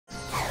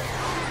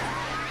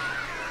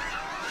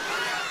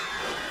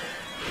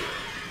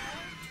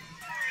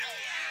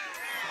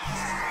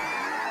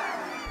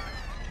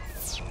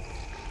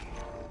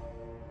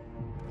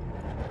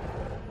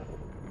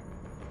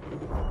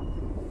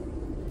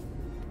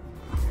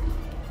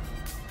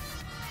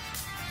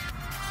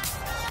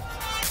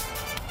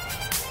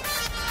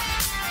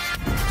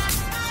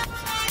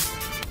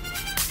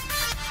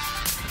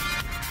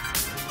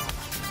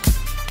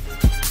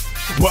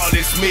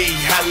me,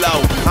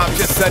 hello. I'm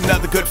just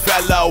another good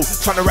fellow,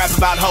 trying to rap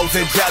about hoes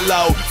and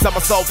jello. Sell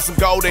my soul for some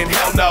gold and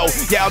hell no.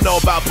 Y'all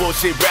know about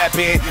bullshit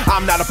rapping.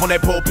 I'm not up on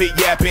that pulpit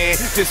yapping.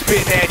 Just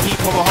spit that heat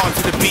from my heart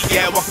to the beat,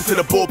 yeah. Welcome to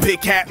the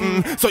bullpit,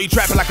 captain. So you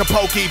trapping like a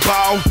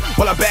pokeball?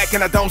 Well, I'm back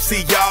and I don't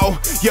see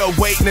y'all. Yo,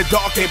 wait in the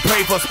dark and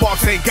pray for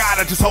sparks. Ain't God,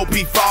 I just hope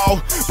he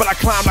fall. But I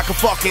climb like a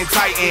fucking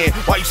titan,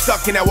 while you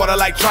stuck in that water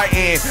like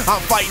Triton.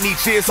 I'm fighting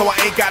each year, so I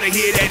ain't gotta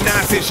hear that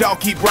nonsense y'all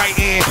keep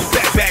writing.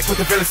 Back with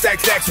the feeling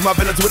stacks with my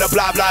villains with a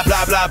blah blah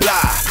blah blah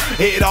blah.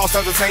 It all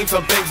sounds the same,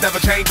 some things never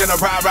change, and a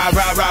rah rah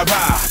rah rah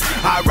rah.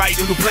 I write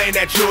and you playing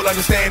that you'll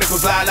understand it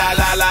goes la la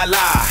la la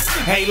la.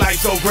 Ain't like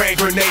so grand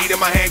grenade in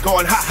my hand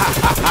going ha ha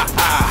ha ha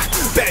ha.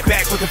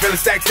 Back with the feeling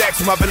stacks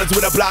with my villains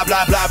with a blah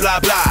blah blah blah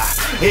blah.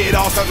 It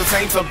all sounds the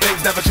same, some things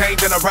never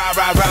change, and a rah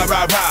rah rah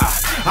rah rah.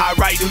 I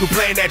write and you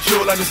playing that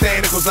you'll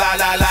understand it goes la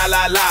la la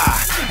la la.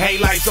 Ain't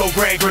like so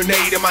grand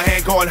grenade in my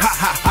hand going ha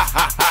ha ha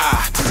ha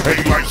ha.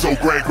 Ain't like so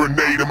grand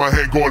grenade in my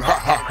hand going ha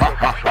ha ha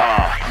ha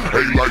ha.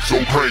 Ain't like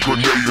so grand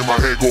grenade in my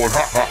hand going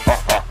ha ha ha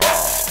ha ha.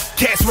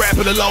 Cats rap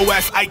with a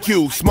low-ass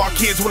IQ. Smart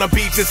kids wanna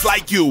be just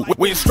like you.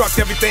 We instruct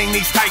everything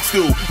these types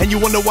do, and you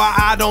wonder why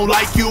I don't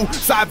like you.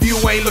 Side view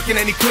ain't looking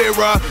any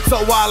clearer,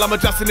 so while I'm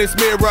adjusting this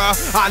mirror,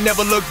 I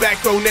never look back,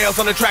 throw nails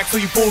on the track so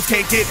you fools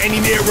can't get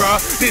any nearer.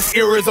 This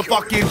era is a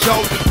fucking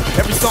joke.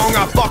 Every song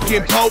I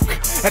fucking poke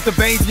at the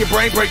veins in your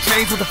brain, break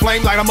chains with the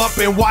flame, light 'em up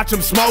and watch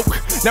them smoke.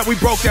 Now we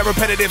broke that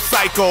repetitive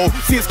cycle.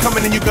 See it's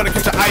coming and you gonna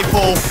catch an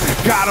eyeful.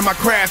 God of my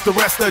craft, the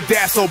rest of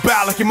that, so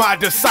bow like you're my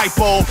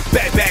disciple.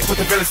 Back with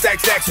the villain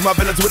stacks with my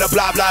villains with a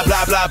blah blah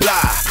blah blah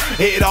blah.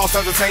 It all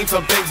sounds the same,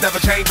 some things never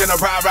change, and a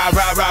rah rah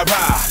rah rah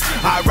rah.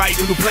 I write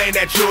and you playing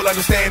that you'll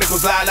understand it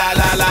goes la la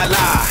la la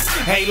la.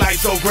 Ain't like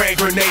so grand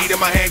grenade in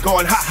my hand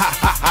going ha ha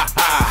ha ha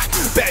ha.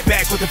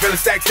 Back with the villain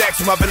stacks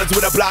with my villains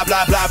with a blah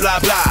blah blah blah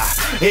blah.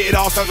 It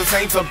all sounds the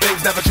same, some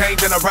things never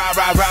change, and a rah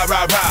rah rah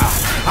rah rah.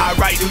 I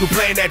write and you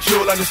playing that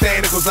you'll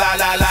understand it goes la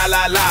la la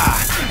la la.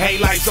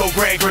 Ain't like so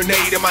grand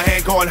grenade in my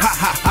hand going ha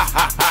ha ha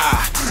ha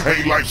ha.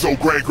 Ain't like so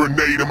grand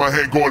grenade in my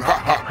hand going ha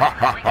ha ha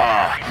ha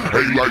ha.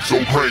 Ain't like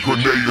so grand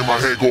grenade in my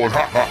hand going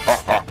ha ha ha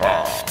ha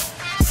ha.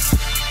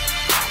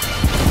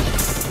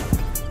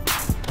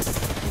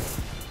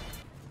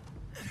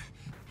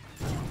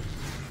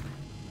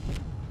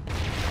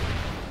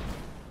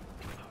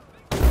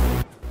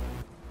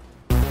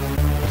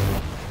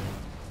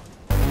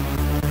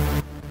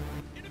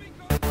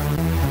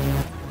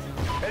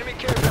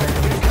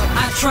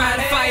 I try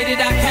to fight it,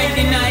 I can't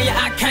deny it,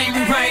 I can't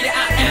rewrite it.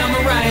 I am a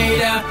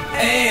writer,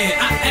 ayy,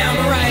 I am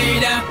a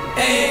writer,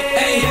 ayy,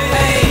 ayy,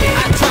 ayy.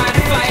 I try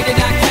to fight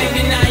it, I can't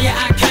deny it,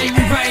 I can't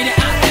rewrite it.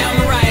 I am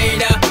a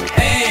writer,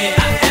 ayy,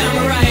 I am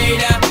a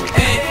writer,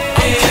 ayy,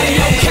 ayy,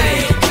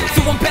 okay.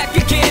 So I'm back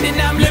again and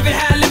I'm living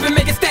how I live and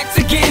making stacks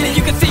again. And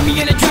you can see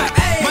me in a drop,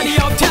 money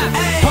off top.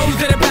 Hoes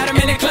at the bottom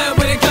in the club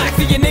with a Glock.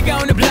 See a nigga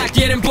on the block,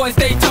 yeah, them boys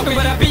stay talking,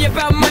 but I be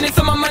about money,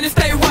 so my money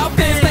stay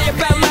walking. Stay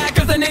about mine,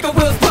 cause a nigga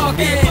will stalk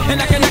it. And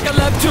I can knock a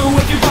love too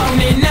if you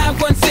want it.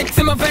 916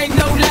 in my vein,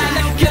 no lie.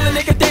 Never kill a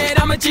nigga dead,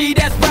 I'm a G,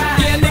 that's right.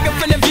 Yeah, nigga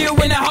from the view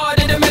in the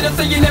heart of the middle,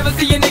 so you never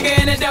see a nigga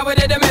in the double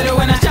in the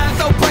middle. And I shine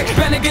so bright,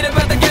 trying to get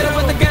about the ghetto,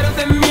 but the ghetto's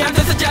in me. I'm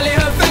just a jolly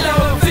hood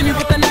fellow. See me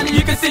with the 90,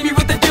 you can see me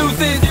with the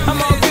deuces. I'm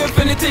all good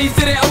from the T's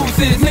to the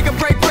O's. Nigga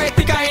break bread,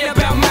 think I ain't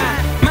about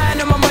mine. Mine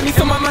on my money,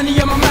 so my money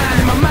on my mind.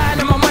 And my mind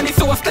on my money,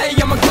 so I stay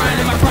on my grind.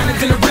 And my grind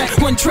is in the rap,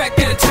 one track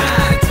at a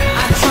time.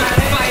 I try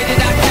to fight it,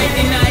 I can't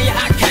deny it,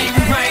 I can't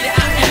rewrite it.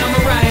 I am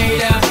a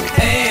writer,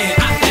 ayy,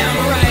 I am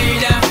a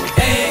writer,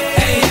 ayy,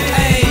 ayy,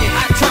 ayy.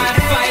 I try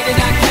to fight it,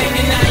 I can't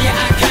deny it,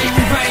 I can't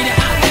rewrite it.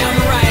 I am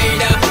a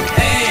writer,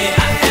 ayy,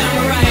 I am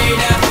a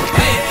writer,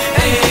 ayy,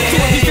 ayy. So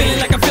if you feeling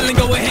like I'm feeling,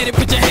 go ahead and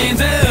put your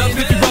hands up.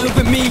 If you rollin'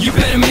 with me, you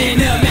better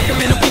man up. Make a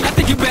man up, I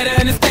think you better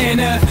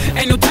understand us.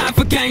 Ain't no time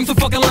for games, so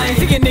fucking lame.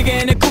 See a nigga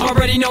in the car,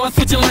 already know I'm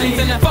switching lanes.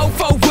 And a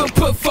 4-4 will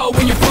put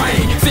 4 in your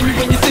frame. See me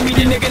when you see me,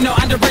 the nigga know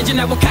I'm the rage,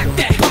 and I will cock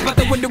that. Pop out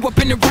the window up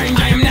in the rain.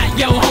 I am not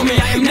your homie,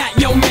 I am not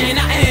your man.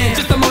 I am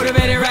just a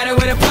motivated rider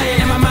with a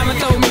plan. And my mama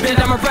told me that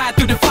I'ma ride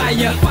through the fire,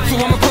 so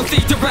I'ma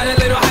proceed to ride a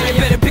little higher.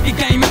 Better pick a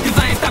game up, cause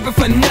I ain't stopping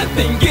for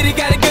nothing. Get it,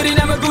 got it good, and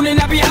I'm a goon, and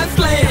I be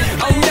hustling.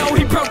 Oh no,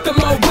 he broke the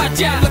mold,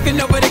 watch out. Looking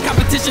over the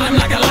competition, I'm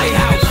like a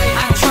lighthouse.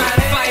 I try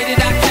to fight it,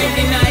 I can't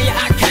deny it,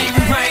 I can't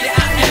rewrite it.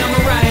 I am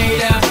a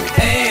writer,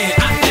 ayy,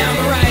 I am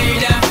a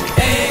writer,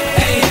 ayy,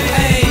 ayy,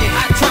 ayy.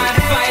 I try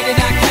to fight it,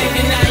 I can't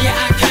deny it,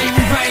 I can't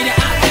rewrite it.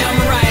 I am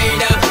a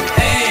writer,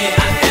 ayy,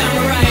 I am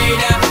a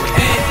writer,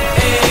 ayy,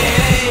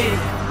 ayy,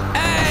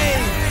 ayy.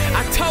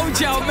 I told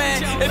y'all, man,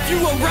 if you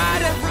a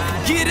rider,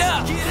 get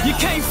up. You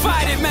can't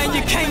fight it, man,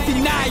 you can't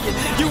deny it.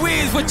 You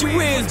is what you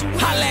is.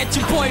 Holla at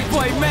your boy,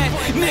 man.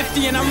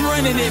 Nifty, and I'm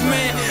running it,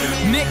 man.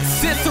 Nick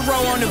Cicero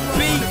on the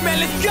beat, man.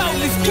 Let's go,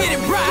 let's get it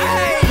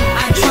right.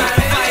 I try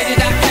to fight it,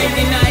 I can't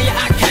deny it,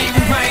 I can't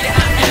rewrite it.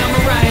 I am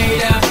a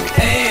writer,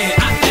 ayy,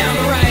 I am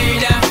a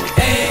writer,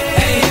 ayy,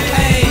 ayy,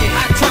 ayy.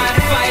 I try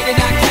to fight it,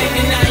 I can't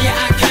deny it,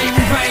 I can't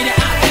rewrite it.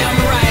 I am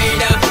a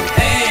writer,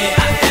 ayy,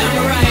 I am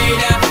a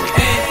writer,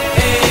 ayy,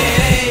 ayy,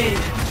 ayy.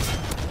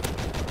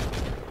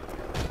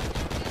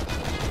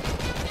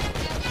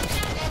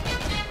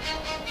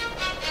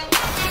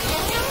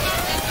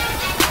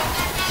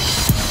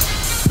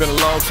 been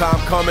a long time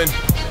coming. A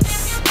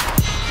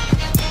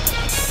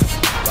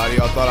lot of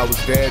y'all thought I was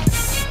dead.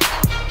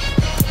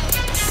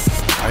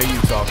 I hear you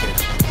talking.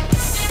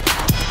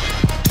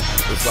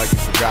 Looks like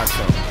you forgot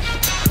something.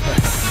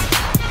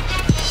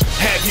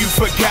 Have you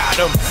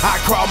forgot him?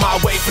 I crawl my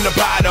way from the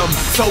bottom.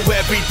 So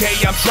every day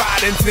I'm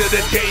tried until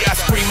the day I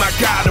scream, I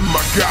got him,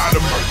 I got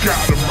him, I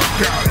got him, I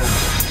got him.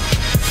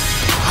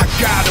 I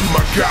got him,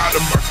 I got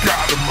him, I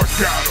got him, I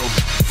got him.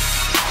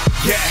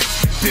 Yeah,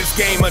 this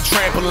game a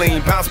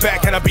trampoline. Bounce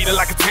back and I beat it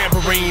like a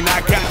tambourine.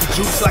 I got the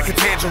juice like a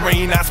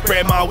tangerine. I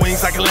spread my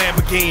wings like a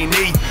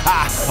Lamborghini.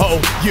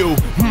 I-O-U,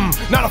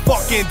 not a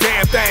fucking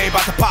damn thing.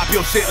 About to pop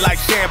your shit like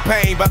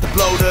champagne. About to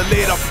blow the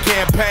lid off the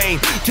campaign.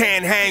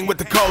 Can't hang with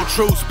the cold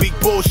truth. Speak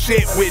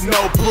bullshit with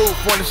no proof.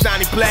 Want a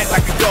shiny black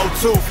like a gold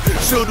tooth.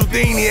 Shoot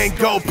Houdini and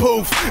go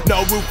poof.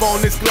 No roof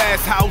on this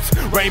glass house.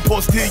 Rain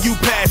pours till you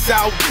pass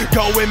out.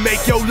 Go and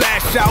make your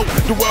lash out.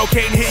 The world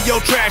can't hear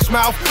your trash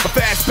mouth. A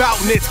fast bout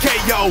and it's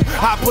KO.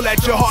 I pull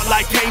at your heart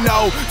like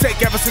Kano.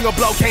 Take every single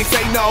blow, can't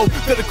say no.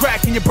 Feel the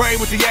crack in your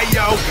brain with the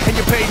yayo. And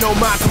you pay no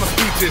mind to my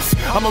speeches.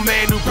 I'm a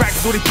man who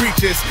practices what he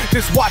preaches.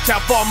 Just watch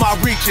out for my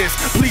reaches.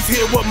 Please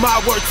hear what my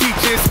word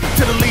teaches.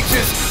 To the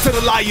leeches, to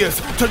the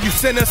liars. Turn you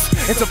sinners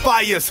into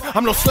fires.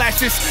 I'm no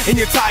slashes in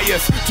your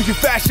tires. To you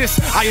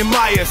fascists, I am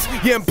Myers.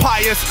 Your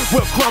empires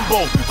will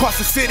crumble. Cross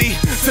the city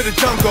to the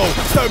jungle.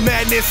 Stir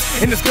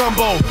madness in this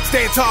gumbo.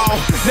 Stand tall,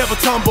 never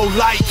tumble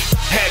like.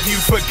 Have you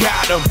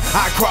forgot him?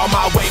 I crawl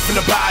my way from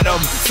the bottom.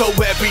 So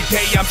every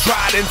day I'm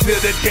tried until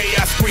the day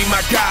I scream,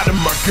 I got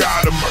him, I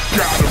got him, I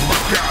got him, I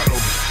got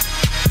him.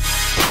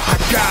 I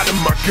got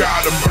him, I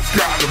got him, I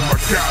got him, I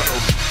got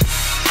him.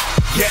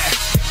 Yeah,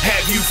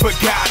 have you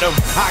forgot him?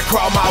 I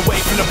crawl my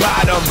way from the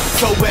bottom.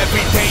 So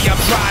every day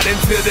I'm tried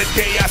until the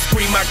day I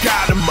scream, I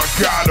got him, I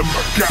got him,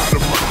 I got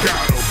him, I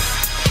got him.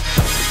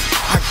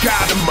 I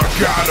got him, I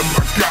got him,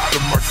 I got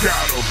him, I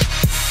got him.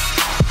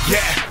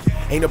 Yeah.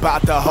 Ain't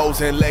about the hoes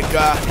and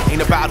liquor.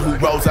 Ain't about who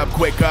rose up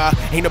quicker.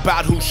 Ain't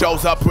about who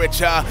shows up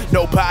richer.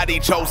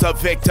 Nobody chose a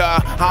victor.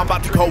 I'm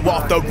about to go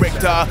off the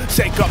Richter.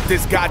 Shake up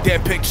this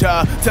goddamn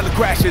picture till it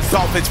crashes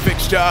off its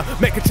fixture.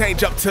 Make a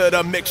change up to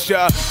the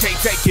mixture.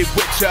 Can't take it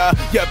with ya.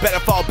 You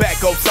better fall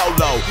back, go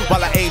solo.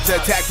 While I aim to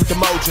attack with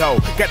the mojo.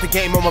 Got the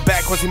game on my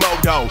back,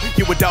 Quasimodo.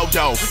 You a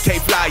dodo,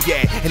 can't fly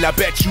yet. And I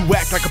bet you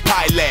act like a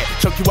pilot.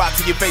 Choke you out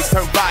till your face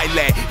turn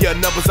violent. Your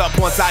numbers up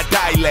once I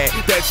dilate.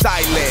 They're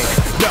silent,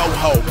 no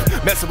hope.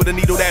 Messing with a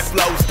needle that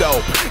flows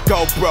dope.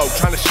 Go broke,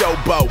 trying to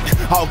showboat.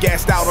 All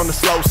gassed out on the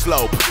slow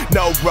slope.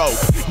 No rope,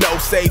 no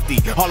safety.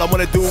 All I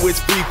wanna do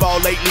is free fall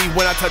lately.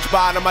 When I touch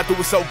bottom, I do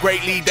it so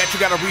greatly that you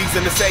got a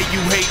reason to say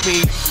you hate me.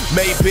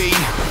 Maybe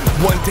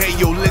one day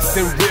you'll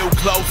listen real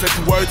close at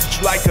the words that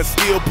you like a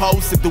steel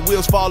post. If the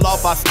wheels fall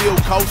off, I still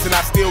coast and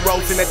I still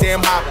roast in that damn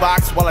hot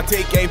box while I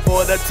take aim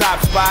for the top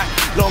spot.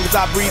 Long as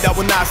I breathe, I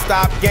will not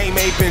stop. Game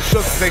ain't been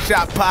shook since they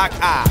shot Pac.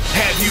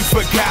 Have you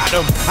forgot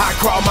him? I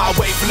crawl my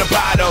way from the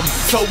bottom.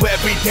 So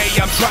every day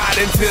I'm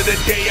tried until the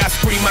day I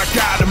scream, I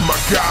got him, I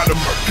got him,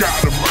 I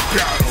got him, I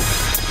got him.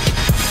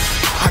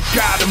 I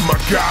got him, I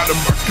got him,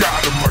 I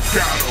got him, I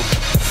got him.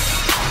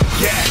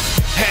 Yeah,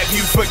 have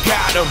you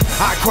forgot him?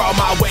 I crawl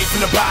my way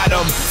from the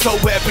bottom. So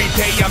every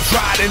day I'm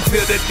tried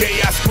until the day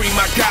I scream,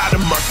 I got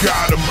him, I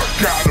got him, I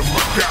got him,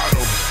 I got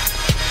him.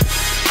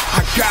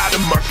 I got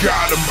him, I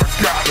got him, I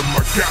got him,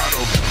 I got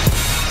him.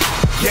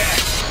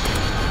 Yeah.